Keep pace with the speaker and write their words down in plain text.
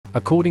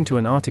According to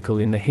an article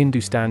in the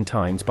Hindustan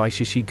Times by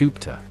Shashi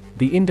Gupta,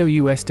 the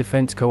Indo-US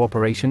defense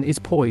cooperation is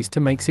poised to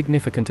make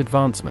significant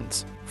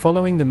advancements,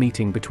 following the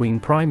meeting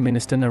between Prime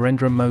Minister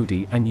Narendra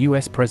Modi and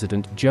US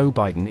President Joe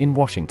Biden in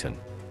Washington.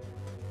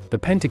 The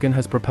Pentagon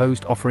has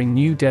proposed offering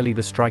New Delhi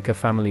the Stryker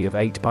family of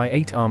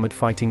 8x8 armored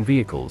fighting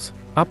vehicles,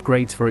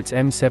 upgrades for its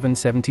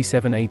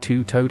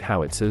M777A2 towed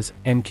howitzers,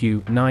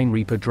 MQ-9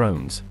 Reaper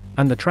drones,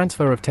 and the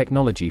transfer of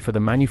technology for the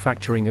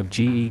manufacturing of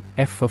GE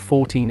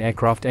F-14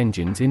 aircraft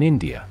engines in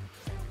India.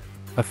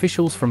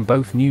 Officials from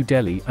both New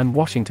Delhi and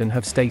Washington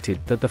have stated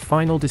that the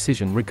final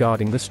decision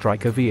regarding the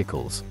Stryker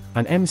vehicles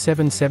and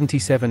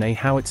M777A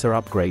howitzer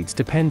upgrades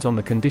depends on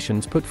the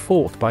conditions put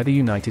forth by the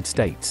United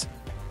States.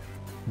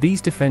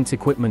 These defense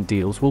equipment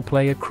deals will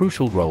play a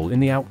crucial role in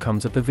the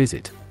outcomes of the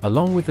visit,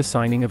 along with the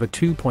signing of a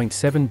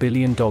 $2.7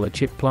 billion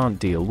chip plant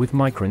deal with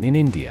Micron in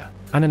India,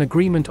 and an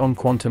agreement on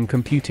quantum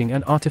computing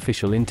and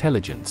artificial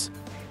intelligence.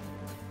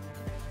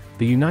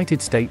 The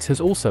United States has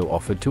also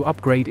offered to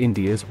upgrade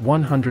India's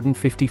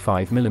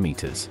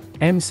 155mm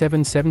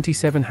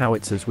M777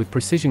 howitzers with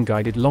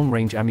precision-guided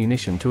long-range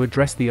ammunition to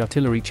address the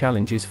artillery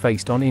challenges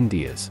faced on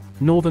India's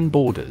northern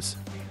borders.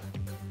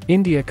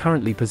 India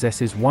currently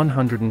possesses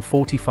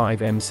 145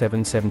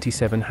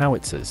 M777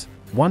 howitzers,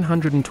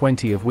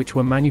 120 of which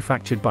were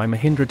manufactured by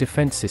Mahindra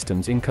Defence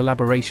Systems in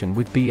collaboration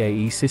with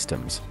BAE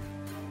Systems.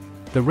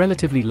 The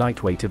relatively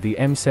light weight of the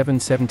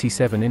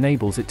M777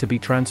 enables it to be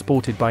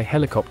transported by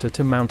helicopter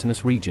to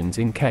mountainous regions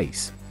in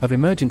case of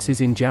emergencies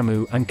in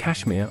Jammu and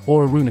Kashmir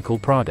or Arunachal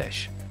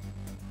Pradesh.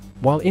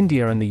 While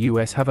India and the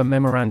US have a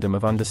Memorandum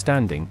of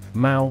Understanding,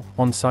 MOU,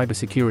 on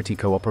cybersecurity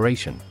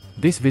cooperation,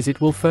 this visit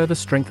will further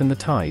strengthen the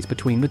ties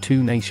between the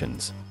two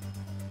nations.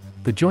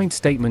 The joint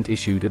statement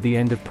issued at the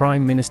end of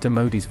Prime Minister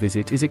Modi's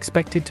visit is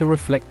expected to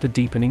reflect the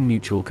deepening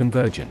mutual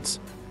convergence.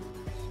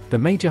 The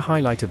major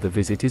highlight of the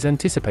visit is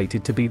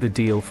anticipated to be the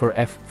deal for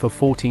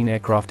F-14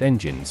 aircraft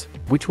engines,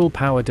 which will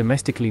power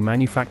domestically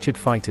manufactured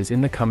fighters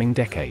in the coming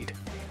decade.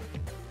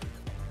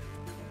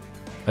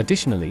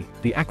 Additionally,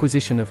 the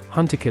acquisition of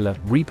hunter-killer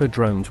Reaper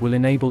drones will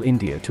enable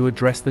India to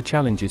address the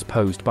challenges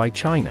posed by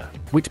China,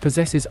 which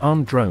possesses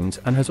armed drones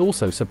and has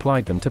also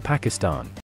supplied them to Pakistan.